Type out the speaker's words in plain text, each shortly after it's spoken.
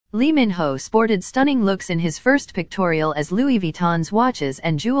Lee Min-ho sported stunning looks in his first pictorial as Louis Vuitton's watches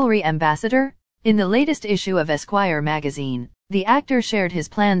and jewelry ambassador. In the latest issue of Esquire magazine, the actor shared his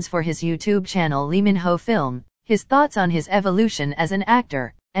plans for his YouTube channel Lee Min-ho Film, his thoughts on his evolution as an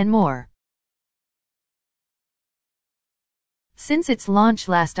actor, and more. Since its launch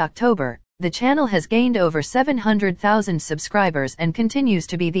last October, the channel has gained over 700,000 subscribers and continues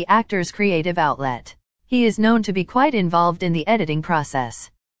to be the actor's creative outlet. He is known to be quite involved in the editing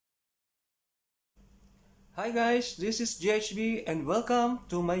process. Hi guys, this is GHB and welcome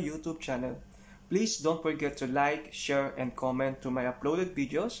to my YouTube channel. Please don't forget to like, share, and comment to my uploaded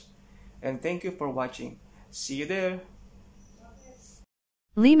videos. And thank you for watching. See you there!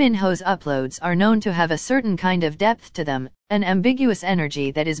 Lee Min-ho's uploads are known to have a certain kind of depth to them, an ambiguous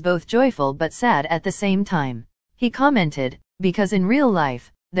energy that is both joyful but sad at the same time. He commented, "Because in real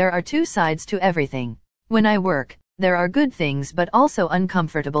life, there are two sides to everything. When I work, there are good things but also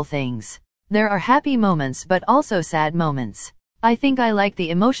uncomfortable things. There are happy moments but also sad moments. I think I like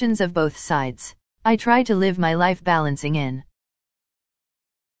the emotions of both sides. I try to live my life balancing in."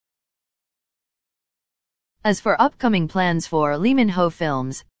 As for upcoming plans for Lee Min-ho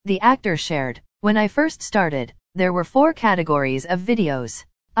films, the actor shared, "When I first started, there were 4 categories of videos.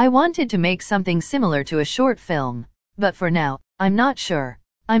 I wanted to make something similar to a short film. But for now, I'm not sure.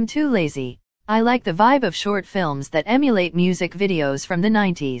 I'm too lazy. I like the vibe of short films that emulate music videos from the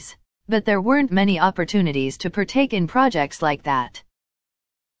 90s. But there weren't many opportunities to partake in projects like that."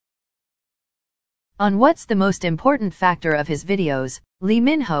 On what's the most important factor of his videos, Lee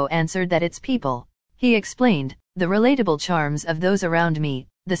Min-ho answered that it's people. He explained, "The relatable charms of those around me,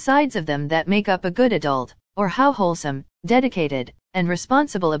 the sides of them that make up a good adult, or how wholesome, dedicated, and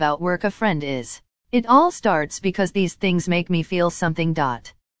responsible about work a friend is. It all starts because these things make me feel something.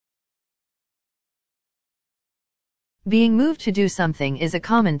 Being moved to do something is a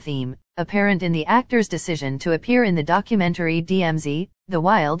common theme, apparent in the actor's decision to appear in the documentary DMZ, The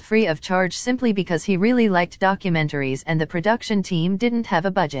Wild free of charge simply because he really liked documentaries and the production team didn't have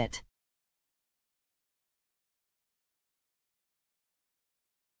a budget.